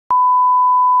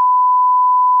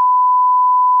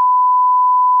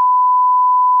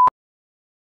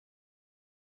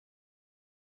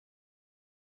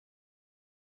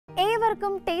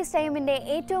ഏവർക്കും ടേസ്റ്റ് ടൈമിന്റെ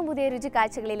ഏറ്റവും പുതിയ രുചി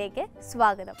കാഴ്ചകളിലേക്ക്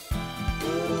സ്വാഗതം.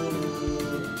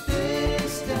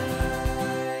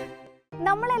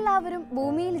 നമ്മളെല്ലാവരും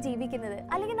ഭൂമിയിൽ ജീവിക്കുന്നത്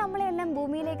അല്ലെങ്കിൽ നമ്മളെല്ലാം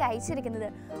ഭൂമിയിലേക്ക് അയച്ചിരിക്കുന്നത്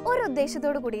ഒരു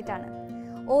ഉദ്ദേശത്തോട് കൂടിയിട്ടാണ്.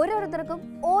 ഓരോരുത്തർക്കും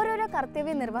ഓരോരോ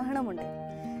കർത്തവ്യ നിർവഹണമുണ്ട്.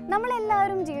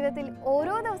 നമ്മളെല്ലാവരും ജീവിതത്തിൽ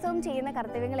ഓരോ ദിവസവും ചെയ്യുന്ന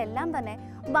കർത്തവ്യങ്ങളെല്ലാം തന്നെ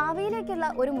ഭാവിയിലേക്കുള്ള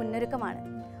ഒരു മുന്നൊരുക്കമാണ്.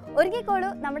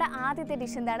 ഒരുക്കിക്കോളൂ, നമ്മുടെ ആദ്യത്തെ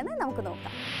ഡിഷ് എന്താണെന്ന് നമുക്ക്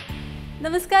നോക്കാം.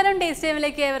 നമസ്കാരം, ടേസ്റ്റ്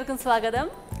ടൈമിലേക്ക് ഏവർക്കും സ്വാഗതം.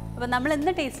 അപ്പോൾ നമ്മൾ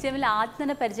ഇന്ന് ടേസ്റ്റ് ടൈമിൽ ആദ്യം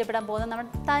തന്നെ പരിചയപ്പെടാൻ പോകുന്നത്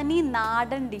നമ്മുടെ തനി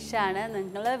നാടൻ ഡിഷാണ്.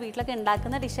 നിങ്ങൾ വീട്ടിലൊക്കെ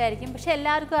ഉണ്ടാക്കുന്ന ഡിഷായിരിക്കും, പക്ഷേ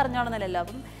എല്ലാവർക്കും അറിഞ്ഞോണമെന്നില്ലല്ലോ.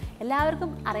 അപ്പം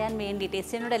എല്ലാവർക്കും അറിയാൻ വേണ്ടി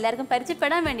ടേസ്റ്റ് ടൈമിനോട് എല്ലാവർക്കും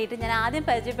പരിചയപ്പെടാൻ വേണ്ടിയിട്ട് ഞാൻ ആദ്യം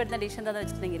പരിചയപ്പെടുന്ന ഡിഷ് എന്താണെന്ന്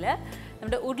വെച്ചിട്ടുണ്ടെങ്കിൽ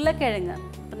നമ്മുടെ ഉരുളക്കിഴങ്ങ്.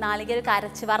 അപ്പം നാളികേരം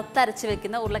വറുത്തരച്ച്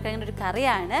വെക്കുന്ന ഉരുളക്കിഴങ്ങിൻ്റെ ഒരു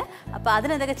കറിയാണ്. അപ്പോൾ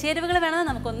അതിനെന്തൊക്കെ ചേരുവകൾ വേണമെന്ന്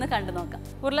നമുക്കൊന്ന് കണ്ടു നോക്കാം.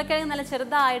 ഉരുളക്കിഴങ്ങ് നല്ല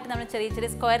ചെറുതായിട്ട് നമ്മൾ ചെറിയ ചെറിയ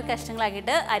സ്ക്വയർ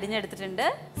കഷ്ണങ്ങളാക്കിയിട്ട് അരിഞ്ഞെടുത്തിട്ടുണ്ട്.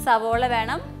 സവോള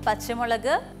വേണം,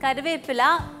 പച്ചമുളക്, കറിവേപ്പില,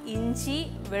 ഇഞ്ചി,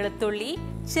 വെളുത്തുള്ളി,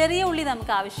 ചെറിയ ഉള്ളി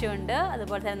നമുക്ക് ആവശ്യമുണ്ട്.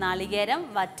 അതുപോലെ തന്നെ നാളികേരം,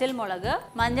 വറ്റൽ മുളക്,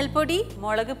 മഞ്ഞൾപ്പൊടി,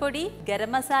 മുളക് പൊടി,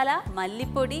 ഗരം മസാല,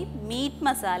 മല്ലിപ്പൊടി, മീറ്റ്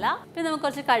മസാല, പിന്നെ നമുക്ക്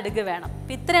കുറച്ച് കടുക് വേണം.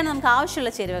 അപ്പം ഇത്രയാണ് നമുക്ക്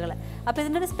ആവശ്യമുള്ള ചേരുവകൾ. അപ്പോൾ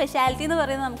ഇതിൻ്റെ ഒരു സ്പെഷ്യാലിറ്റി എന്ന്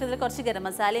പറയുന്നത് നമുക്കിതിൽ കുറച്ച് ഗരം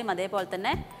മസാലയും അതേപോലെ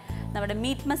തന്നെ നമ്മുടെ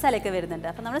മീറ്റ് മസാലയൊക്കെ വരുന്നുണ്ട്.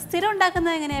 അപ്പോൾ നമ്മൾ സ്ഥിരം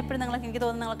ഉണ്ടാക്കുന്നത് എങ്ങനെയാണ് എപ്പോഴും എനിക്ക്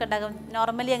തോന്നുന്നു നിങ്ങൾക്ക് ഉണ്ടാക്കും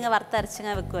നോർമലി അങ്ങ്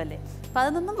വറുത്തരച്ചങ്ങ് വെക്കുമല്ലേ. അപ്പോൾ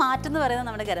അതൊന്നും മാറ്റം എന്ന് പറയുന്നത്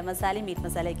നമ്മുടെ ഗരം മസാലയും മീറ്റ്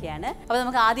മസാലയൊക്കെയാണ്. അപ്പോൾ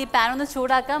നമുക്ക് ആദ്യം ഈ പാൻ ഒന്ന്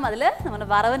ചൂടാക്കാം, അതിൽ നമ്മുടെ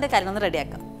വറവിൻ്റെ കാര്യങ്ങളൊന്ന്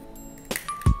റെഡിയാക്കാം.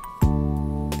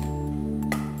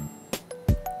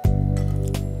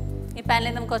 ഈ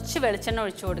പാനിലേക്ക് നമുക്ക് കുറച്ച് വെളിച്ചെണ്ണ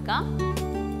ഒഴിച്ചു കൊടുക്കാം.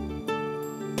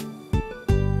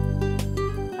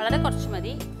 വളരെ കുറച്ച്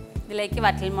മതി. ഇതിലേക്ക്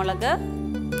വറ്റൽമുളക്,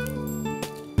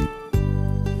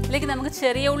 ഇതിലേക്ക് നമുക്ക്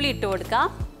ചെറിയ ഉള്ളി ഇട്ട് കൊടുക്കാം.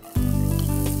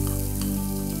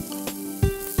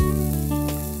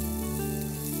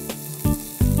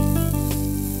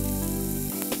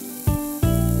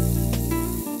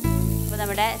 അപ്പോൾ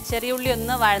നമ്മുടെ ചെറിയ ഉള്ളി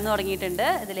ഒന്ന് വഴന്നു തുടങ്ങിയിട്ടുണ്ട്.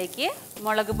 ഇതിലേക്ക്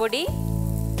മുളക് പൊടി,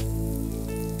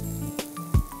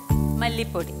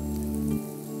 മല്ലിപ്പൊടി,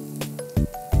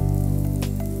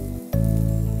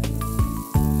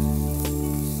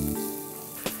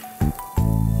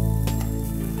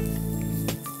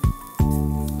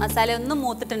 മസാല ഒന്ന്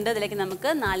മൂത്തിട്ടുണ്ട്. ഇതിലേക്ക് നമുക്ക്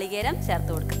നാളികേരം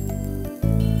ചേർത്ത് കൊടുക്കാം.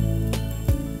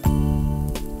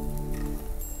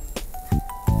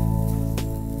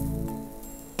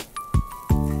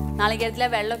 നാളികേരത്തിലെ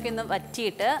വെള്ളമൊക്കെ ഒന്ന്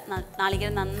വറ്റിയിട്ട്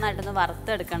നാളികേരം നന്നായിട്ടൊന്ന്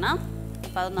വറുത്തെടുക്കണം.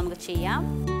 അപ്പോൾ അത് നമുക്ക് ചെയ്യാം.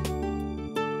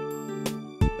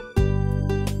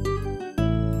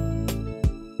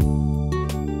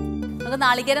 നമുക്ക്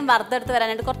നാളികേരം വറുത്തെടുത്ത്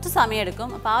വരാനായിട്ട് കുറച്ച് സമയം എടുക്കും.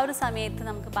 അപ്പോൾ ആ ഒരു സമയത്ത്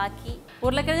നമുക്ക് ബാക്കി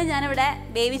ഉരുളക്കിഴങ്ങ് ഞാനിവിടെ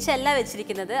വേവിച്ചല്ല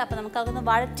വെച്ചിരിക്കുന്നത്. അപ്പോൾ നമുക്ക് അതൊന്ന്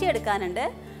വഴറ്റിയെടുക്കാനുണ്ട്.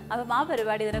 അപ്പം ആ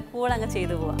പരിപാടി ഇതിനെ കൂടെ അങ്ങ്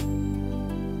ചെയ്തു പോവാം.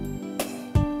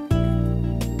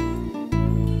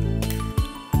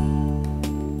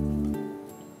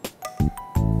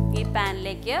 ഈ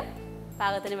പാനിലേക്ക്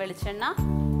പാകത്തിന് വെളിച്ചെണ്ണ,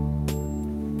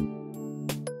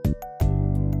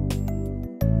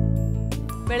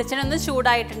 വെളിച്ചെണ്ണ ഒന്ന്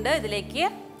ചൂടായിട്ടുണ്ട്. ഇതിലേക്ക്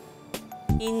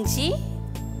ഇഞ്ചി,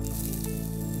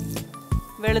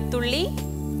 വെളുത്തുള്ളി,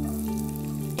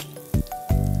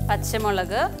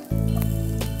 പച്ചമുളക്,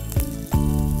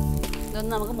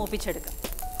 ഇതൊന്ന് നമുക്ക് മൂപ്പിച്ചെടുക്കാം.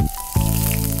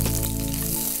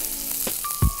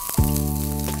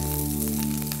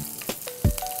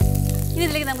 ഇനി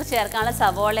ഇതിലേക്ക് നമുക്ക് ചേർക്കാനുള്ള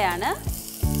സവോളയാണ്.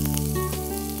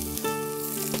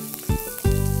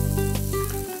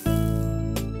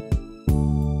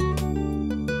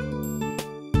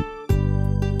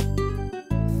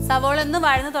 സവോള ഒന്ന്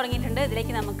വഴന്ന് തുടങ്ങിയിട്ടുണ്ട്.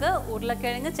 ഇതിലേക്ക് നമുക്ക്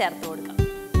ഉരുളക്കിഴങ്ങ് ചേർത്ത് കൊടുക്കാം.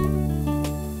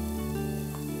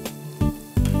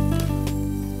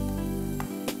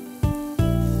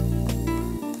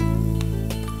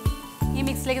 ഈ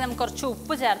മിക്സിലേക്ക് നമുക്ക് കുറച്ച്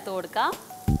ഉപ്പ് ചേർത്ത് കൊടുക്കാം.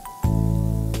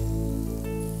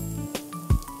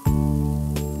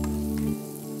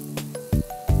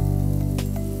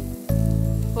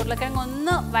 ഉരുളക്കിഴങ്ങ്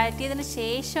ഒന്ന് വഴറ്റിയതിന്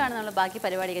ശേഷമാണ് നമ്മൾ ബാക്കി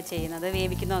പരിപാടിയൊക്കെ ചെയ്യുന്നത്,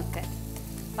 വേവിക്കുന്നതൊക്കെ.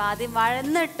 അപ്പോൾ ആദ്യം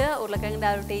വഴന്നിട്ട് ഉരുളക്കിഴങ്ങിൻ്റെ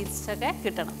ആ ഒരു ടേസ്റ്റൊക്കെ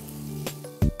കിട്ടണം.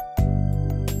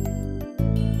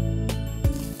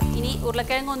 ഇനി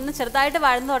ഉരുളക്കിഴങ്ങ് ഒന്ന് ചെറുതായിട്ട്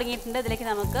വഴന്നു തുടങ്ങിയിട്ടുണ്ട്. ഇതിലേക്ക്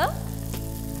നമുക്ക്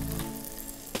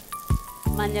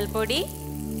മഞ്ഞൾപ്പൊടി,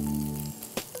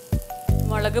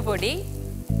 മുളക് പൊടി,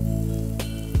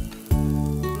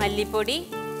 മല്ലിപ്പൊടി,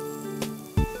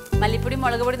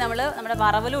 മുളക് പൊടി നമ്മൾ നമ്മുടെ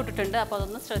വറവിലും ഇട്ടിട്ടുണ്ട്. അപ്പോൾ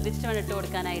അതൊന്ന് ശ്രദ്ധിച്ചിട്ട് വേണം ഇട്ട്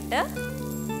കൊടുക്കാനായിട്ട്.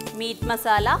 മീറ്റ്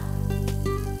മസാല,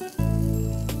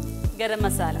 ഗരം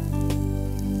മസാല,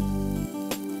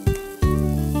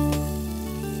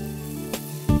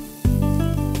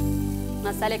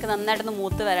 മസാലയൊക്കെ നന്നായിട്ടൊന്ന്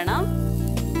മൂത്ത് വരണം.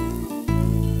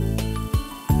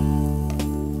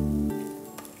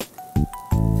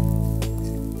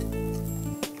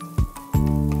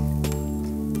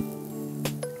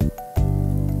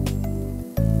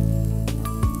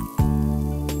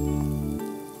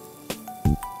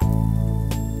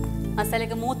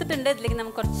 മസാലയൊക്കെ മൂത്തിട്ടുണ്ട്. ഇതിലേക്ക്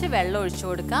നമുക്ക് കുറച്ച് വെള്ളം ഒഴിച്ചു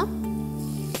കൊടുക്കാം.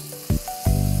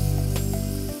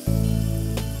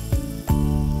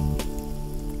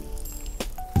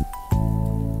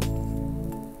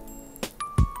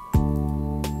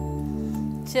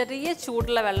 ചെറിയ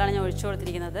ചൂടുള്ള വെള്ളമാണ് ഞാൻ ഒഴിച്ചു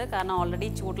കൊടുത്തിരിക്കുന്നത്, കാരണം ഓൾറെഡി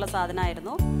ചൂടുള്ള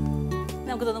സാധനമായിരുന്നു.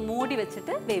 നമുക്കിതൊന്ന് മൂടി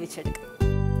വെച്ചിട്ട് വേവിച്ചെടുക്കാം.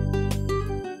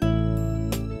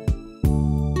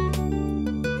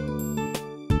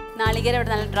 നാളികേരം ഇവിടെ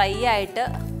നല്ല ഡ്രൈ ആയിട്ട്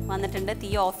വന്നിട്ടുണ്ട്. തീ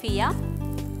ഓഫ് ചെയ്യാം.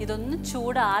 ഇതൊന്ന്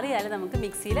ചൂടാറിയാൽ നമുക്ക്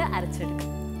മിക്സിയിൽ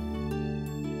അരച്ചെടുക്കാം.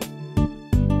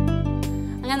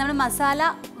 അങ്ങനെ നമ്മുടെ മസാല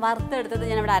വറുത്തെടുത്തത്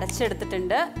ഞാൻ ഇവിടെ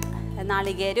അരച്ചെടുത്തിട്ടുണ്ട്.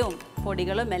 നാളികേരവും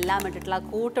പൊടികളും എല്ലാം ഇട്ടിട്ടുള്ള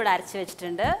കൂട്ടിവിടെ അരച്ച്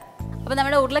വെച്ചിട്ടുണ്ട്. അപ്പോൾ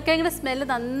നമ്മുടെ ഉരുളക്കിഴങ്ങിൻ്റെ സ്മെല്ല്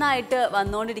നന്നായിട്ട്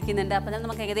വന്നുകൊണ്ടിരിക്കുന്നുണ്ട്. അപ്പോൾ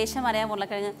നമുക്ക് ഏകദേശം അറിയാം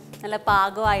ഉരുളക്കിഴങ്ങ് നല്ല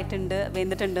പാകമായിട്ടുണ്ട്,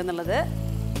 വെന്തിട്ടുണ്ട് എന്നുള്ളത്.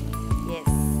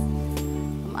 യെസ്,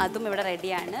 അതും ഇവിടെ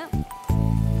റെഡിയാണ്.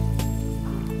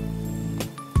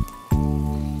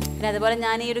 പിന്നെ അതുപോലെ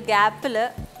ഞാൻ ഈ ഒരു ഗ്യാപ്പിൽ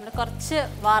ഇവിടെ കുറച്ച്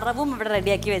വറവും ഇവിടെ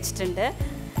റെഡിയാക്കി വെച്ചിട്ടുണ്ട്.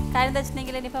 കാര്യം എന്താ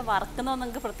വെച്ചിട്ടുണ്ടെങ്കിൽ ഇനിയിപ്പോൾ വറക്കുന്നതൊന്നും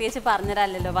നിങ്ങൾക്ക് പ്രത്യേകിച്ച്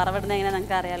പറഞ്ഞുതരാമല്ലോ, വറവിടുന്ന എങ്ങനെ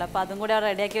നിങ്ങൾക്ക് അറിയാമല്ലോ. അപ്പോൾ അതും കൂടി അവിടെ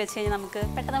റെഡിയാക്കി വെച്ച് കഴിഞ്ഞാൽ നമുക്ക്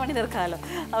പെട്ടെന്ന് പണി തീർക്കാമല്ലോ.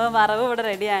 അപ്പോൾ വറവ് ഇവിടെ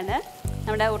റെഡിയാണ്.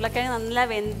 നമ്മുടെ ഉരുളക്കിഴങ്ങ് നല്ല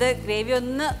വെന്ത് ഗ്രേവി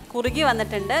ഒന്ന് കുറുകി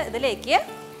വന്നിട്ടുണ്ട്. ഇതിലേക്ക്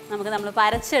നമുക്ക് നമ്മൾ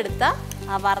അരച്ചെടുത്ത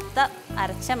ആ വറുത്ത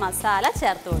അരച്ച മസാല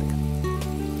ചേർത്ത് കൊടുക്കാം.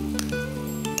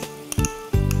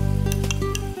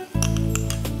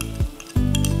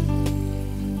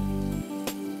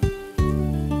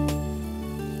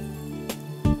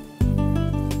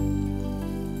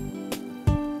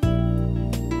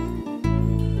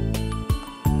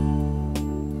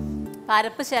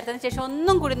 അരപ്പ് ചേർത്തതിന് ശേഷം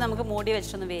ഒന്നും കൂടി നമുക്ക് മൂടി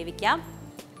വെച്ചിട്ടൊന്ന് വേവിക്കാം.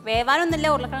 വേവാനൊന്നുമില്ല,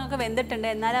 ഉരുളക്കിഴങ്ങൊക്കെ വെന്തിട്ടുണ്ട്.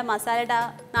 എന്നാൽ ആ മസാലയുടെ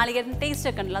നാളികേരത്തിൻ്റെ ടേസ്റ്റ്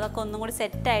ഒക്കെ ഉണ്ടല്ലോ, അതൊക്കെ ഒന്നും കൂടി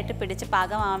സെറ്റായിട്ട് പിടിച്ച്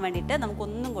പാകമാകാൻ വേണ്ടിയിട്ട്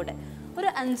നമുക്കൊന്നും കൂടെ ഒരു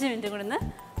 5 മിനിറ്റ് കൂടി ഒന്ന്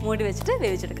മൂടി വെച്ചിട്ട്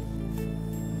വേവിച്ചെടുക്കാം.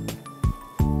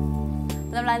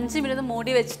 നമ്മൾ 5 മിനിറ്റ്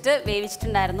മൂടി വെച്ചിട്ട്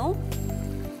വേവിച്ചിട്ടുണ്ടായിരുന്നു.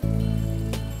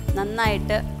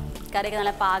 നന്നായിട്ട് കറിയൊക്കെ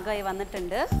നല്ല പാകമായി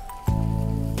വന്നിട്ടുണ്ട്.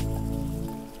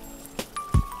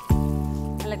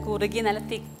 നല്ല കുറുകി നല്ല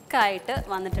തിക്കായിട്ട്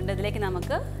വന്നിട്ടുണ്ട്. ഇതിലേക്ക്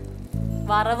നമുക്ക്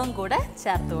വറവും കൂടെ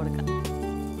ചേർത്ത് കൊടുക്കാം.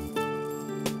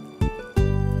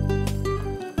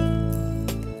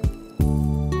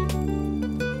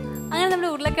 അങ്ങനെ നമ്മുടെ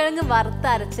ഉരുളക്കിഴങ്ങ്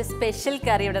വറുത്തരച്ച് സ്പെഷ്യൽ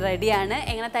കറി ഇവിടെ റെഡിയാണ്.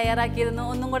 എങ്ങനെ തയ്യാറാക്കിയതെന്ന്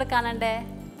ഒന്നും കൂടെ കാണണ്ടേ?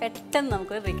 പെട്ടെന്ന്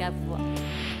നമുക്കൊരു റീക്യാപ്പ് പോവാം.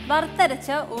 വറുത്തരച്ച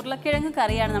ഉരുളക്കിഴങ്ങ്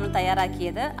കറിയാണ് നമ്മൾ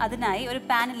തയ്യാറാക്കിയത്. അതിനായി ഒരു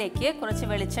പാനിലേക്ക് കുറച്ച്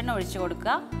വെളിച്ചെണ്ണ ഒഴിച്ചു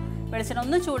കൊടുക്കുക. വെളിച്ചെണ്ണ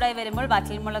ഒന്ന് ചൂടായി വരുമ്പോൾ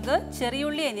വറ്റൽമുളക്,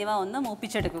 ചെറിയുള്ളി എന്നിവ ഒന്ന്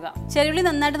മൂപ്പിച്ചെടുക്കുക. ചെറിയുള്ളി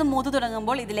നന്നായിട്ടൊന്ന് മൂത്ത്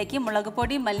തുടങ്ങുമ്പോൾ ഇതിലേക്ക് മുളക്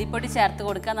പൊടി, മല്ലിപ്പൊടി ചേർത്ത്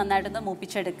കൊടുക്കുക. നന്നായിട്ടൊന്ന്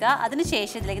മൂപ്പിച്ചെടുക്കുക.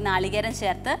 അതിനുശേഷം ഇതിലേക്ക് നാളികേരം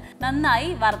ചേർത്ത് നന്നായി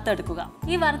വറുത്തെടുക്കുക.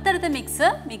 ഈ വറുത്തെടുത്ത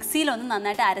മിക്സിയിലൊന്ന്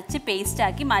നന്നായിട്ട് അരച്ച് പേസ്റ്റ്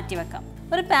ആക്കി മാറ്റി വെക്കാം.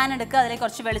 ഒരു പാൻ എടുക്കുക. അതിലേക്ക്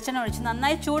കുറച്ച് വെളിച്ചെണ്ണ ഒഴിച്ച്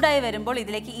നന്നായി ചൂടായി വരുമ്പോൾ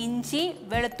ഇതിലേക്ക് ഇഞ്ചി,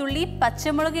 വെളുത്തുള്ളി,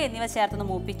 പച്ചമുളക് എന്നിവ ചേർത്തൊന്ന്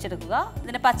മൂപ്പിച്ചെടുക്കുക.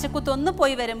 ഇതിൻ്റെ പച്ചക്കുത്തൊന്ന്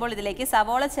പോയി വരുമ്പോൾ ഇതിലേക്ക്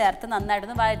സവോള ചേർത്ത്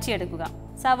നന്നായിട്ടൊന്ന് വഴറ്റിയെടുക്കുക.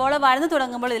 സവോള വഴന്നു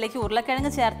തുടങ്ങുമ്പോൾ ഇതിലേക്ക് ഉരുളക്കിഴങ്ങ്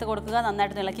ചേർത്ത് കൊടുക്കുക.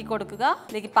 നന്നായിട്ട് ഇളക്കി കൊടുക്കുക.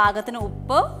 ഇതിലേക്ക് പാകത്തിന്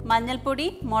ഉപ്പ്, മഞ്ഞൾപ്പൊടി,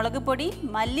 മുളക് പൊടി,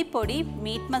 മല്ലിപ്പൊടി,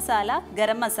 മീറ്റ് മസാല,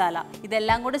 ഗരം മസാല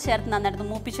ഇതെല്ലാം കൂടെ ചേർത്ത് നന്നായിട്ട്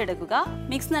മൂപ്പിച്ചെടുക്കുക.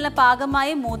 മിക്സ് നല്ല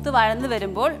പാകമായി മൂത്ത് വഴന്നു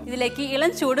വരുമ്പോൾ ഇതിലേക്ക്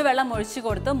ഇളം ചൂടുവെള്ളം ഒഴിച്ചു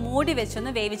കൊടുത്ത് മൂടി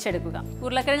വെച്ചൊന്ന് വേവിച്ചെടുക്കുക.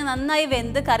 ഉരുളക്കിഴങ്ങ് നന്നായി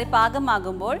വെന്ത് കറി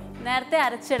പാകമാകുമ്പോൾ നേരത്തെ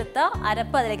അരച്ചെടുത്ത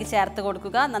അരപ്പ് അതിലേക്ക് ചേർത്ത്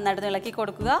കൊടുക്കുക. നന്നായിട്ട് ഇളക്കി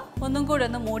കൊടുക്കുക. ഒന്നും കൂടി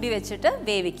ഒന്ന് മൂടി വെച്ചിട്ട്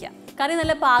വേവിക്കുക. കറി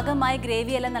നല്ല പാകമായി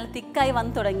ഗ്രേവി എല്ലാം നല്ല തിക്കായി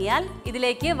വന്നു തുടങ്ങിയാൽ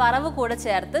ഇതിലേക്ക് വറവ് കൂടെ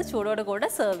ചേർത്ത് ചൂടോട് കൂടെ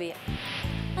സെർവ് ചെയ്യാം.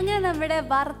 അങ്ങനെ നമ്മുടെ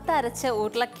വറുത്തരച്ച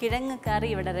ഉരുളക്കിഴങ്ങ് കറി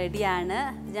ഇവിടെ റെഡിയാണ്.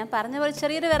 ഞാൻ പറഞ്ഞ പോലെ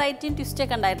ചെറിയൊരു വെറൈറ്റിയും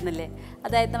ട്വിസ്റ്റൊക്കെ ഉണ്ടായിരുന്നില്ലേ?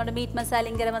 അതായത് നമ്മുടെ മീറ്റ്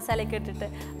മസാലയും ഗരം മസാലയൊക്കെ ഇട്ടിട്ട്.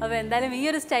 അപ്പോൾ എന്തായാലും ഈ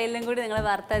ഒരു സ്റ്റൈലിലും കൂടി നിങ്ങൾ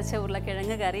വറുത്തരച്ച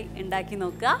ഉരുളക്കിഴങ്ങ് കറി ഉണ്ടാക്കി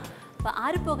നോക്കുക. അപ്പോൾ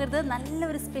ആരും പോകരുത്,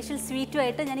 നല്ലൊരു സ്പെഷ്യൽ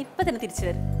സ്വീറ്റുമായിട്ട് ഞാൻ ഇപ്പം തന്നെ തിരിച്ചു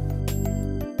വരും.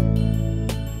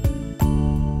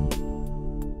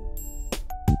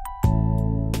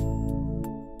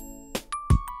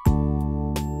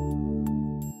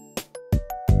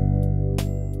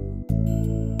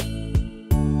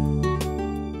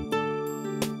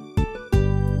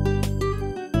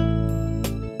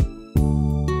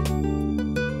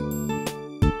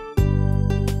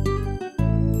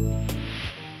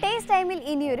 ടൈമിൽ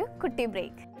ഇനിയൊരു കുട്ടി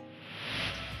ബ്രേക്ക്.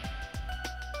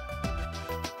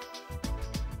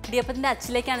 ഇടിയപ്പത്തിൻ്റെ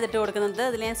അച്ചിലേക്കാണ് ഇട്ട് കൊടുക്കുന്നത്.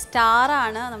 അതിൽ ഞാൻ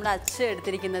സ്റ്റാറാണ് നമ്മുടെ അച്ച്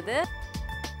എടുത്തിരിക്കുന്നത്.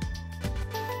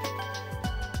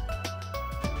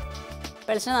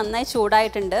 വെളിച്ചെണ്ണ നന്നായി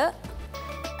ചൂടായിട്ടുണ്ട്.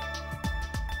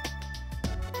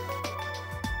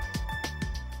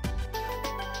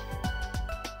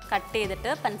 കട്ട് ചെയ്തിട്ട്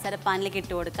പഞ്ചസാര പാനിലേക്ക്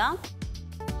ഇട്ട് കൊടുക്കാം.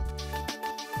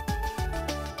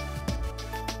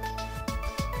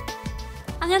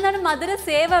 അങ്ങനെ നമ്മുടെ മധുര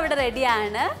സേവ് അവിടെ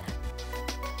റെഡിയാണ്.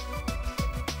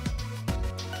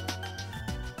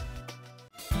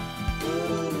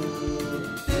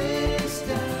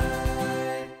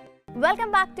 Welcome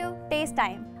back to taste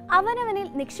time. അവനവനിൽ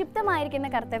നിക്ഷിപ്തമായിരിക്കുന്ന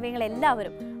കർത്തവ്യങ്ങൾ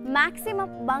എല്ലാവരും മാക്സിമം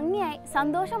ഭംഗിയായി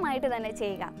സന്തോഷമായിട്ട് തന്നെ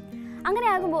ചെയ്യുക. അങ്ങനെ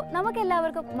ആകുമ്പോൾ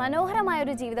നമുക്കെല്ലാവർക്കും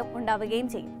മനോഹരമായൊരു ജീവിതം ഉണ്ടാവുകയും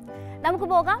ചെയ്യും. നമുക്ക്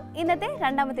പോകാം ഇന്നത്തെ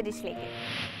രണ്ടാമത്തെ ഡിഷിലേക്ക്.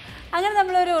 അങ്ങനെ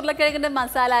നമ്മളൊരു ഉരുളക്കിഴങ്ങിൻ്റെ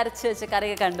മസാല അരച്ച് വെച്ച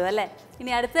കറിയൊക്കെ കണ്ടു അല്ലേ.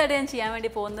 ഇനി അടുത്തതായിട്ട് ഞാൻ ചെയ്യാൻ വേണ്ടി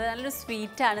പോകുന്നത് നല്ലൊരു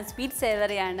സ്വീറ്റാണ്, സ്വീറ്റ്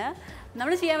സേവറിയാണ്.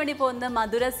 നമ്മൾ ചെയ്യാൻ വേണ്ടി പോകുന്നത്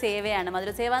മധുര സേവയാണ്.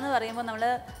 മധുര സേവ എന്ന് പറയുമ്പോൾ നമ്മൾ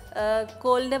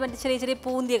കോലിൻ്റെ മറ്റേ ചെറിയ ചെറിയ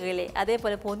പൂന്തിയൊക്കെ ഇല്ലേ,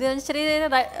 അതേപോലെ പൂന്തി ചെറിയ ചെറിയ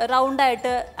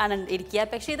റൗണ്ടായിട്ട് ആണ് ഇരിക്കുക.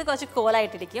 പക്ഷേ ഇത് കുറച്ച്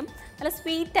കോലായിട്ടിരിക്കും. നല്ല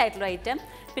സ്വീറ്റ് ആയിട്ടുള്ള ഐറ്റം.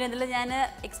 പിന്നെ ഇതിൽ ഞാൻ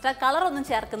എക്സ്ട്രാ കളറൊന്നും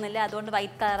ചേർക്കുന്നില്ല, അതുകൊണ്ട്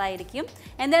വൈറ്റ് കളറായിരിക്കും.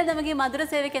 എന്തായാലും നമുക്ക് ഈ മധുര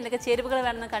സേവയ്ക്ക് എന്തൊക്കെ ചേരുവകൾ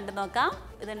വേണമെന്ന് കണ്ടു നോക്കാം.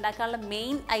 ഇത് ഉണ്ടാക്കാനുള്ള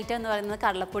മെയിൻ ഐറ്റം എന്ന് പറയുന്നത്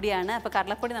കടലപ്പൊടിയാണ്. അപ്പോൾ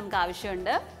കടലപ്പൊടി നമുക്ക്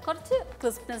ആവശ്യമുണ്ട്. കുറച്ച്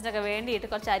ക്രിസ്പിനെസ്സിനൊക്കെ വേണ്ടിയിട്ട്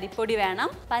കുറച്ച് അരിപ്പൊടി വേണം,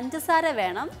 പഞ്ചസാര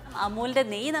വേണം, അമൂലിൻ്റെ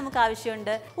നെയ്യ് നമുക്ക്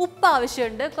ആവശ്യമുണ്ട്, ഉപ്പ്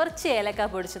ആവശ്യമുണ്ട്, കുറച്ച്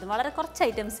ഏലക്ക പൊടിച്ചതും. വളരെ കുറച്ച്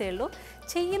ഐറ്റംസേ ഉള്ളൂ.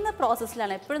 ചെയ്യുന്ന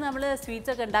പ്രോസസ്സിലാണ്. എപ്പോഴും നമ്മൾ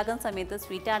സ്വീറ്റ്സ് ഒക്കെ ഉണ്ടാക്കുന്ന സമയത്ത്,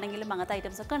 സ്വീറ്റ് ആണെങ്കിലും അങ്ങനത്തെ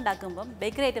ഐറ്റംസ് ഒക്കെ ഉണ്ടാക്കുമ്പം,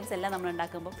 ബേക്കറി ഐറ്റംസ് എല്ലാം നമ്മൾ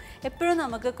ഉണ്ടാക്കുമ്പം എപ്പോഴും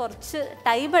നമുക്ക് കുറച്ച്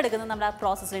ടൈം എടുക്കുന്നത് നമ്മുടെ ആ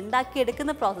പ്രോസസ്സിൽ,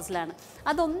 ഉണ്ടാക്കിയെടുക്കുന്ന പ്രോസസ്സിലാണ്.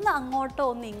 അതൊന്ന് അങ്ങോട്ടോ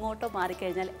ഒന്ന് ഇങ്ങോട്ടോ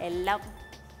മാറിക്കഴിഞ്ഞാൽ എല്ലാം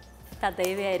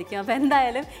തദൈവയായിരിക്കും. അപ്പോൾ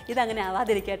എന്തായാലും ഇതങ്ങനെ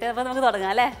ആവാതിരിക്കട്ടെ. അപ്പോൾ നമുക്ക്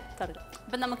തുടങ്ങാം അല്ലേ. തുടങ്ങാം.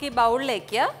 അപ്പം നമുക്ക് ഈ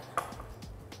ബൗളിലേക്ക്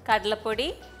കടലപ്പൊടി,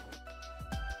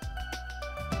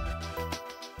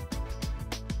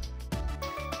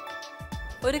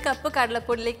 ഒരു കപ്പ്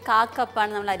കടലപ്പൊടിയിലേക്ക് 1/4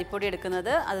 കപ്പാണ് നമ്മൾ അരിപ്പൊടി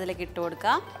എടുക്കുന്നത്. അതിലേക്ക് ഇട്ട്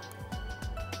കൊടുക്കാം.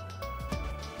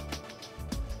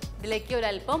 ഇതിലേക്ക്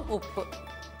ഒരല്പം ഉപ്പ്,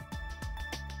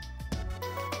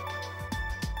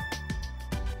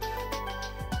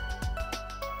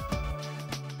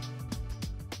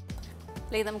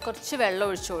 ഇതിലേക്ക് നമുക്ക് കുറച്ച് വെള്ളം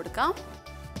ഒഴിച്ചു കൊടുക്കാം.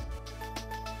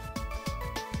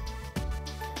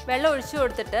 വെള്ളം ഒഴിച്ചു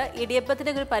കൊടുത്തിട്ട്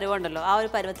ഇടിയപ്പത്തിൻ്റെ ഒരു പരുവുണ്ടല്ലോ, ആ ഒരു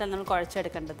പരുവത്തിലാണ് നമ്മൾ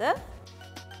കുഴച്ചെടുക്കേണ്ടത്.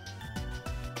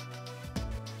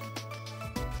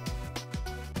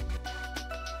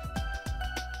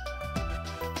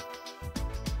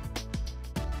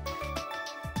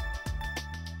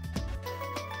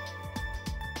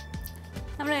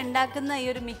 നമ്മൾ ഉണ്ടാക്കുന്ന ഈ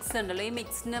ഒരു മിക്സ് ഉണ്ടല്ലോ, ഈ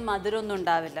മിക്സിന് മധുരമൊന്നും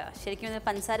ഉണ്ടാവില്ല. ശരിക്കും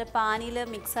പഞ്ചസാര പാനിയിൽ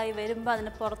മിക്സായി വരുമ്പോൾ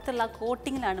അതിന് പുറത്തുള്ള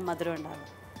കോട്ടിങ്ങിലാണ് മധുരം ഉണ്ടാവുക.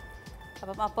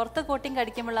 അപ്പം ആ പുറത്തെ കോട്ടിങ്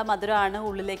കടിക്കുമ്പോഴുള്ള മധുരമാണ്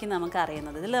ഉള്ളിലേക്ക് നമുക്ക്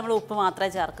അറിയുന്നത്. ഇതിൽ നമ്മൾ ഉപ്പ്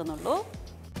മാത്രമേ ചേർക്കുന്നുള്ളൂ.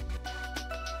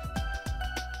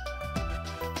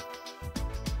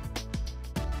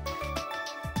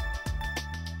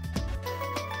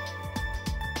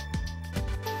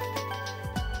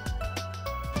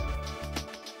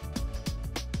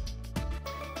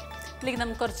 ഇതിലേക്ക്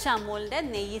നമുക്ക് കുറച്ച് അമൂലിൻ്റെ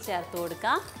നെയ്യ് ചേർത്ത്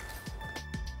കൊടുക്കാം.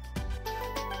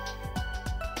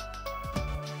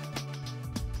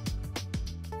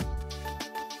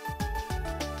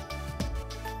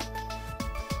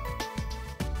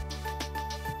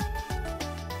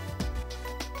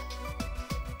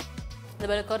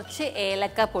 അതുപോലെ കുറച്ച്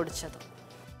ഏലക്ക പൊടിച്ചതും.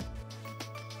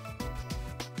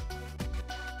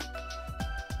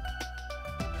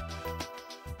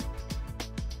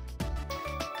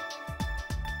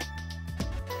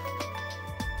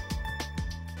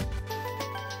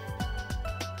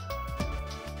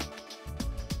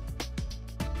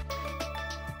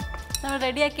 നമ്മൾ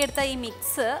റെഡിയാക്കിയെടുത്ത ഈ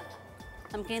മിക്സ്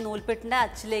നമുക്ക് ഈ നൂൽപ്പെട്ടിൻ്റെ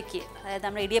അച്ചിലേക്ക്, അതായത്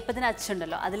നമ്മുടെ ഇടിയപ്പത്തിൻ്റെ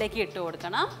അച്ചുണ്ടല്ലോ, അതിലേക്ക് ഇട്ട്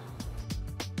കൊടുക്കണം.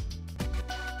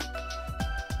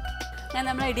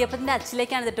 നമ്മൾ ഇടിയപ്പത്തിൻ്റെ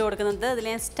അച്ചിലേക്കാണ് ഇതിട്ട് കൊടുക്കുന്നത്. ഇതിൽ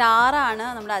ഞാൻ സ്റ്റാറാണ്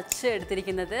നമ്മുടെ അച്ച്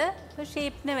എടുത്തിരിക്കുന്നത്. അപ്പോൾ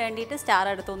ഷേപ്പിന് വേണ്ടിയിട്ട് സ്റ്റാർ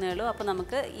എടുത്തോന്നേ ഉള്ളൂ. അപ്പോൾ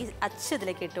നമുക്ക് ഈ അച്ച്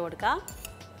ഇതിലേക്ക് ഇട്ട് കൊടുക്കാം.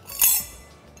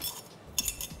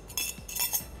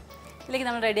 ഇതിലേക്ക്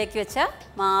നമ്മൾ റെഡിയാക്കി വെച്ച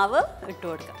മാവ് ഇട്ട്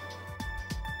കൊടുക്കാം.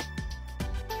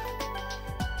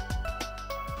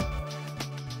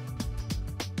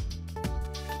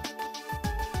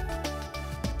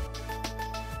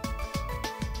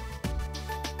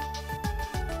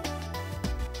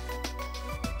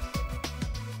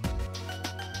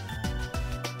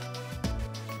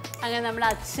 അങ്ങനെ നമ്മൾ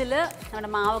അച്ചിൽ നമ്മുടെ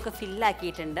മാവൊക്കെ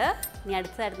ഫില്ലാക്കിയിട്ടുണ്ട്. ഇനി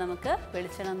അടുത്തതായിട്ട് നമുക്ക്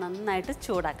വെളിച്ചെണ്ണ നന്നായിട്ട്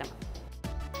ചൂടാക്കണം.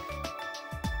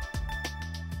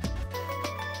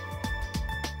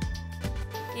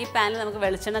 ഈ പാനിൽ നമുക്ക്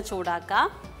വെളിച്ചെണ്ണ ചൂടാക്കാം.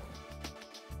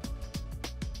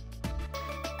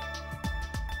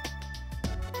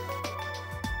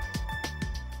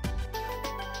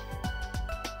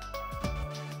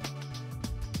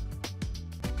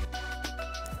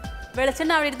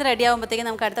 വെളിച്ചെണ്ണ അവിടെ ഇരുന്ന് റെഡിയാകുമ്പോഴത്തേക്കും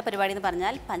നമുക്ക് അടുത്ത പരിപാടി എന്ന്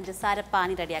പറഞ്ഞാൽ പഞ്ചസാര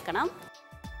പാനി റെഡിയാക്കണം.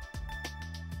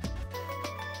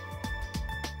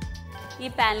 ഈ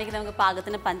പാനിലേക്ക് നമുക്ക്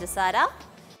പാകത്തിന് പഞ്ചസാര,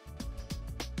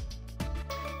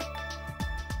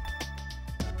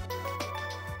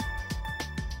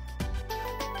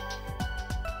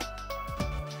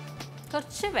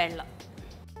 കുറച്ച് വെള്ളം,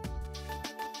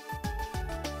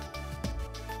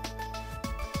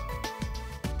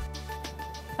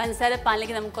 പഞ്ചസാര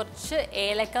പാനിലേക്ക് നമുക്ക് കുറച്ച്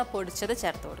ഏലക്ക പൊടിച്ചത്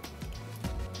ചേർത്ത് കൊടുക്കും.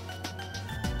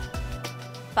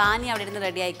 പാനി അവിടെ ഇരുന്ന്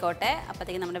റെഡി ആയിക്കോട്ടെ.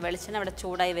 അപ്പോഴത്തേക്കും നമ്മുടെ വെളിച്ചെണ്ണ അവിടെ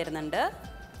ചൂടായി വരുന്നുണ്ട്.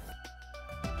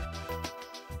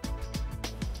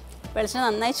 വെളിച്ചെണ്ണ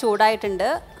നന്നായി ചൂടായിട്ടുണ്ട്.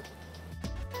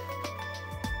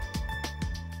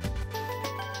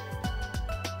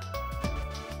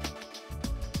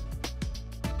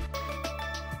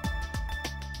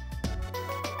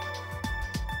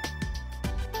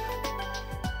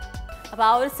 അപ്പോൾ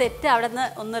ആ ഒരു സെറ്റ് അവിടെ നിന്ന്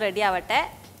ഒന്ന് റെഡി ആവട്ടെ.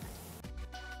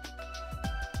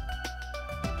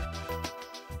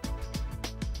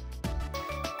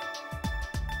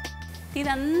 തീ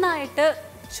നന്നായിട്ട്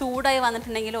ചൂടായി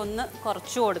വന്നിട്ടുണ്ടെങ്കിൽ ഒന്ന്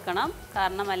കുറച്ച് കൊടുക്കണം.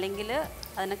 കാരണം അല്ലെങ്കിൽ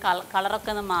അതിന്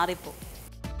കളറൊക്കെ ഒന്ന് മാറിപ്പോവും.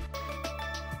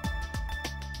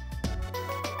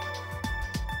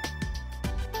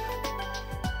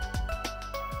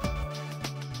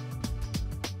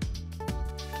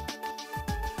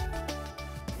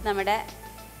 നമ്മുടെ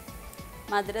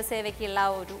മധുരസേവയ്ക്കുള്ള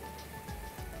ഒരു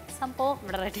സംഭവം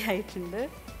ഇവിടെ റെഡി ആയിട്ടുണ്ട്.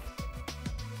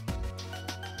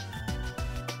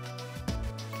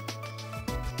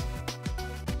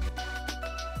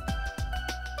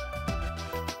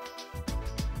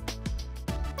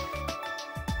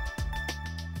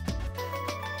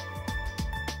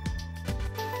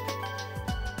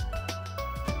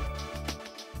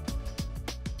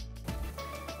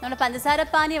 നമ്മുടെ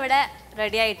പഞ്ചസാരപ്പാനി ഇവിടെ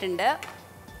റെഡി ആയിട്ടുണ്ട്.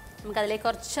 നമുക്കതിലേക്ക്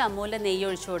കുറച്ച് അമൂല്യ നെയ്യ്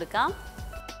ഒഴിച്ചു കൊടുക്കാം.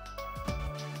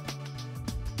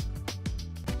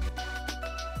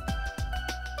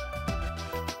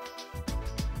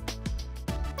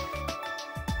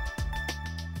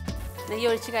 നെയ്യ്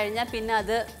ഒഴിച്ച് കഴിഞ്ഞാൽ പിന്നെ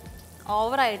അത്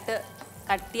ഓവറായിട്ട്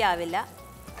കട്ടിയാവില്ല.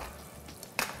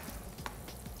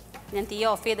 ഞാൻ തീ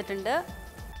ഓഫ് ചെയ്തിട്ടുണ്ട്.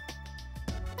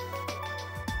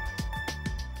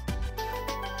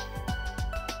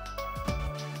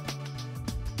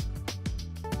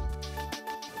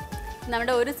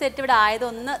 നമ്മുടെ ഒരു സെറ്റ് ഇവിടെ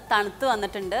ആയതൊന്ന് തണുത്ത്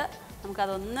വന്നിട്ടുണ്ട്.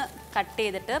 നമുക്കതൊന്ന് കട്ട്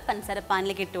ചെയ്തിട്ട് പഞ്ചസാര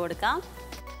പാനിലേക്ക് ഇട്ട് കൊടുക്കാം.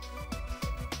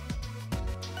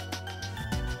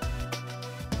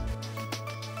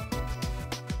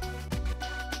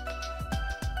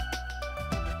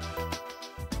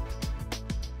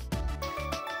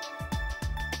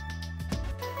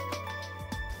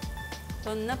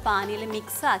 ഒന്ന് പാനിയിൽ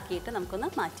മിക്സ് ആക്കിയിട്ട് നമുക്കൊന്ന്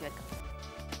മാറ്റി വെക്കാം.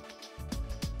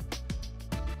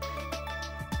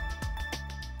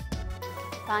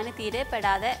 പാനി തീരെ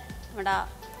പെടാതെ നമ്മുടെ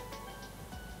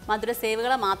മധുര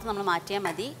സേവുകളെ മാത്രം നമ്മൾ മാറ്റിയാൽ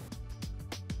മതി.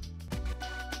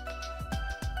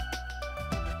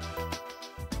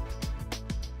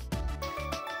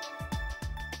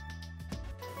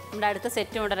 നമ്മുടെ അടുത്ത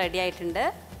സെറ്റും ഇവിടെ റെഡി ആയിട്ടുണ്ട്.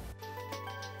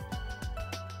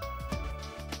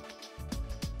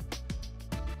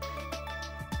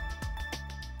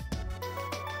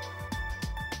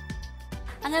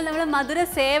 അങ്ങനെ നമ്മൾ മധുര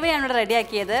സേവയാണ് ഇവിടെ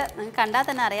റെഡിയാക്കിയത്. നിങ്ങൾക്ക് കണ്ടാൽ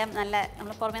തന്നെ അറിയാം, നല്ല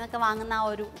നമ്മൾ പുറമേ നിന്നൊക്കെ വാങ്ങുന്ന ആ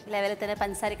ഒരു ലെവലിൽ തന്നെ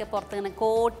പഞ്ചസാരയൊക്കെ പുറത്ത് ഇങ്ങനെ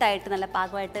കോട്ടായിട്ട് നല്ല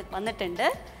പാകമായിട്ട് വന്നിട്ടുണ്ട്.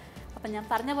 അപ്പം ഞാൻ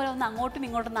പറഞ്ഞ പോലെ ഒന്നും അങ്ങോട്ടും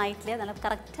ഇങ്ങോട്ടും ആയിട്ടില്ല, നല്ല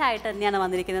കറക്റ്റായിട്ട് തന്നെയാണ്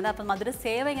വന്നിരിക്കുന്നത്. അപ്പം മധുര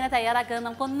സേവ ഇങ്ങനെ തയ്യാറാക്കുന്നത്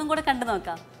നമുക്കൊന്നും കൂടെ കണ്ടു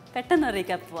നോക്കാം. പെട്ടെന്ന്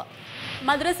അറിയിക്കാൻ പോവാം.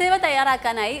 മധുര സേവ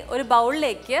തയ്യാറാക്കാനായി ഒരു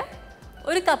ബൗളിലേക്ക്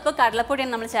 1 കപ്പ്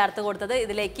കടലപ്പൊടിയാണ് നമ്മൾ ചേർത്ത് കൊടുത്തത്.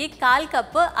 ഇതിലേക്ക് 1/4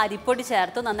 കപ്പ് അരിപ്പൊടി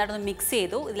ചേർത്തു, നന്നായിട്ടൊന്ന് മിക്സ്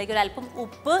ചെയ്തു. ഇതിലേക്ക് ഒരല്പം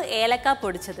ഉപ്പ്, ഏലക്ക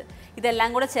പൊടിച്ചത്, ഇതെല്ലാം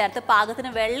കൂടെ ചേർത്ത് പാകത്തിന്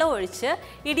വെള്ളം ഒഴിച്ച്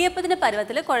ഇടിയപ്പത്തിൻ്റെ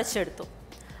പരുവത്തിൽ കുഴച്ചെടുത്തു.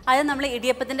 അത് നമ്മൾ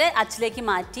ഇടിയപ്പത്തിൻ്റെ അച്ചിലേക്ക്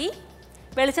മാറ്റി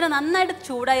വെളിച്ചെണ്ണ നന്നായിട്ട്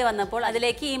ചൂടായി വന്നപ്പോൾ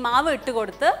അതിലേക്ക് ഈ മാവ് ഇട്ട്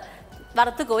കൊടുത്ത്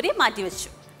വറുത്ത് കോരി മാറ്റി വെച്ചു.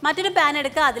 മറ്റൊരു പാൻ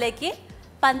എടുക്കുക, അതിലേക്ക്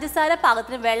പഞ്ചസാര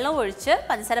പാകത്തിന് വെള്ളം ഒഴിച്ച്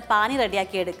പഞ്ചസാര പാനി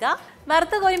റെഡിയാക്കി എടുക്കുക.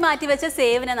 വറുത്ത് കോരി മാറ്റി വെച്ച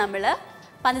സേവിനെ നമ്മൾ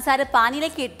പഞ്ചസാര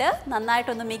പാനിയിലേക്ക് ഇട്ട്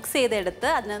നന്നായിട്ടൊന്ന് മിക്സ് ചെയ്തെടുത്ത്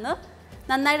അതിനൊന്ന്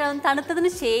നന്നായിട്ട്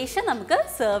തണുത്തതിന് ശേഷം നമുക്ക്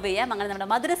സെർവ് ചെയ്യാം. അങ്ങനെ നമ്മുടെ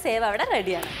മധുര സേവ അവിടെ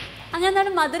റെഡിയാണ്. അങ്ങനെ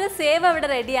നമ്മുടെ മധുര സേവ അവിടെ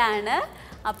റെഡിയാണ്.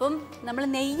 അപ്പം നമ്മൾ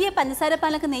നെയ്യ്,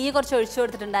 പഞ്ചസാരപ്പാനിലൊക്കെ നെയ്യ് കുറച്ച് ഒഴിച്ചു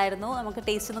കൊടുത്തിട്ടുണ്ടായിരുന്നു, നമുക്ക്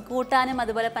ടേസ്റ്റ് ഒന്ന് കൂട്ടാനും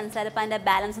അതുപോലെ പഞ്ചസാരപ്പാനിൻ്റെ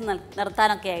ബാലൻസ്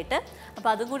നിർത്താനൊക്കെ ആയിട്ട്. അപ്പോൾ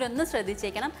അതും കൂടി ഒന്ന്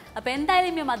ശ്രദ്ധിച്ചേക്കണം. അപ്പോൾ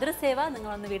എന്തായാലും ഈ മധുര സേവ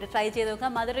നിങ്ങളൊന്ന് വീട്ടിൽ ട്രൈ ചെയ്ത്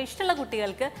നോക്കാം. മധുരം ഇഷ്ടമുള്ള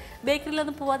കുട്ടികൾക്ക്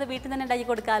ബേക്കറിയിലൊന്നും പോവാതെ വീട്ടിൽ തന്നെ ഉണ്ടാക്കി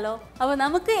കൊടുക്കാമല്ലോ. അപ്പോൾ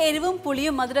നമുക്ക് എരിവും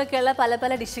പുളിയും മധുരമൊക്കെയുള്ള പല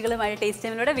പല ഡിഷുകളുമായി ടേസ്റ്റ്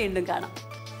ടൈമിലൂടെ വീണ്ടും കാണാം.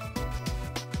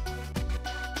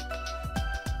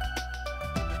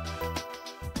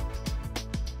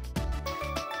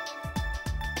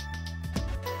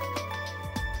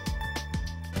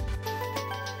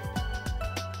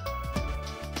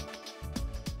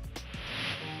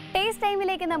 ടേസ്റ്റ്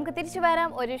ടൈമിലേക്ക് നമുക്ക് തിരിച്ചു വരാം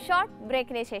ഒരു ഷോർട്ട്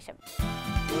ബ്രേക്കിന് ശേഷം.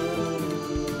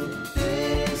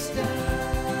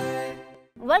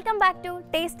 Welcome back to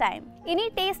taste time. ഇനി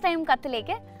ടേസ്റ്റ് ടൈം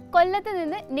കത്തിലേക്ക് കൊല്ലത്ത്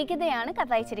നിന്ന് നികിതയാണ്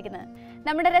കത്തയച്ചിരിക്കുന്നത്.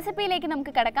 നമ്മുടെ റെസിപ്പിയിലേക്ക്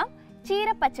നമുക്ക് കിടക്കാം.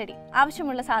 ചീര പച്ചടി.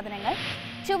 ആവശ്യമുള്ള സാധനങ്ങൾ: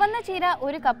 ചുവന്ന ചീര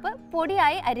 1 കപ്പ്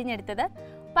പൊടിയായി അരിഞ്ഞെടുത്തത്,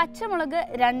 പച്ചമുളക്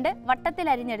 2 വട്ടത്തിൽ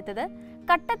അരിഞ്ഞെടുത്തത്,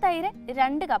 കട്ടത്തൈര്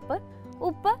 2 കപ്പ്,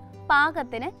 ഉപ്പ്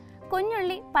പാകത്തിന്,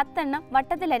 കുഞ്ഞുള്ളി 10 എണ്ണം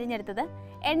വട്ടത്തിൽ അരിഞ്ഞെടുത്തത്,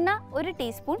 എണ്ണ 1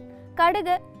 ടീസ്പൂൺ,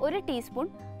 കടുക് 1 ടീസ്പൂൺ,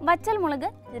 വറ്റൽമുളക്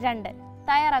 2.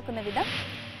 തയ്യാറാക്കുന്ന വിധം: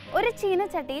 ഒരു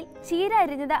ചീനച്ചട്ടിയിൽ ചീര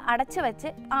അരിഞ്ഞത് അടച്ചു വെച്ച്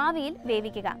ആവിയിൽ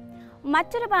വേവിക്കുക.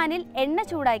 മറ്റൊരു പാനിൽ എണ്ണ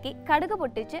ചൂടാക്കി കടുക്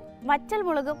പൊട്ടിച്ച്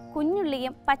വറ്റൽമുളകും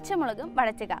കുഞ്ഞുള്ളിയും പച്ചമുളകും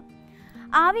വഴറ്റുക.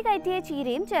 ആവി കയറ്റിയ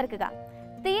ചീരയും ചേർക്കുക.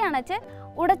 തീ അണച്ച്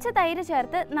ഉടച്ച തൈര്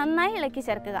ചേർത്ത് നന്നായി ഇളക്കി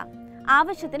ചേർക്കുക.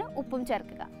 ആവശ്യത്തിന് ഉപ്പും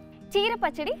ചേർക്കുക. ചീര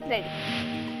പച്ചടി റെഡി.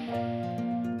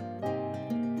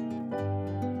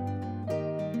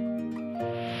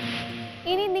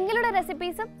 ഇനി നിങ്ങളുടെ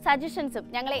റെസിപ്പീസും സജഷൻസും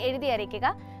ഞങ്ങളെ എഴുതി അറിയിക്കുക.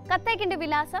 കത്തയക്കേണ്ട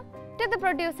വിലാസം: to the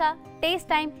producer, Taste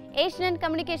Time, Asianet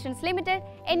Communications Limited,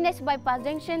 NH Bypass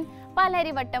Junction,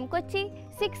 Palarivattom, Kochi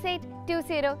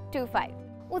 682025.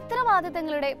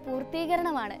 ഉത്തരവാദിത്തങ്ങളുടെ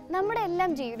പൂർത്തീകരണമാണ് നമ്മുടെ എല്ലാം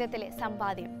ജീവിതത്തിലെ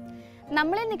സമ്പാദ്യം.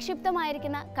 നമ്മളിൽ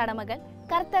നിക്ഷിപ്തമായിരിക്കുന്ന കടമകൾ,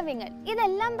 കർത്തവ്യങ്ങൾ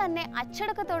ഇതെല്ലാം തന്നെ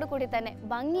അച്ചടക്കത്തോടു കൂടി തന്നെ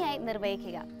ഭംഗിയായി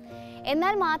നിർവഹിക്കുക.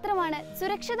 എന്നാൽ മാത്രമാണ്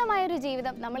സുരക്ഷിതമായൊരു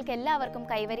ജീവിതം നമ്മൾക്ക് എല്ലാവർക്കും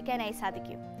കൈവരിക്കാനായി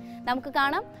സാധിക്കൂ. നമുക്ക്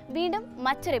കാണാം വീണ്ടും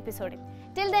മറ്റൊരു എപ്പിസോഡിൽ.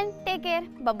 Till then, take care.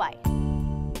 Bye-bye.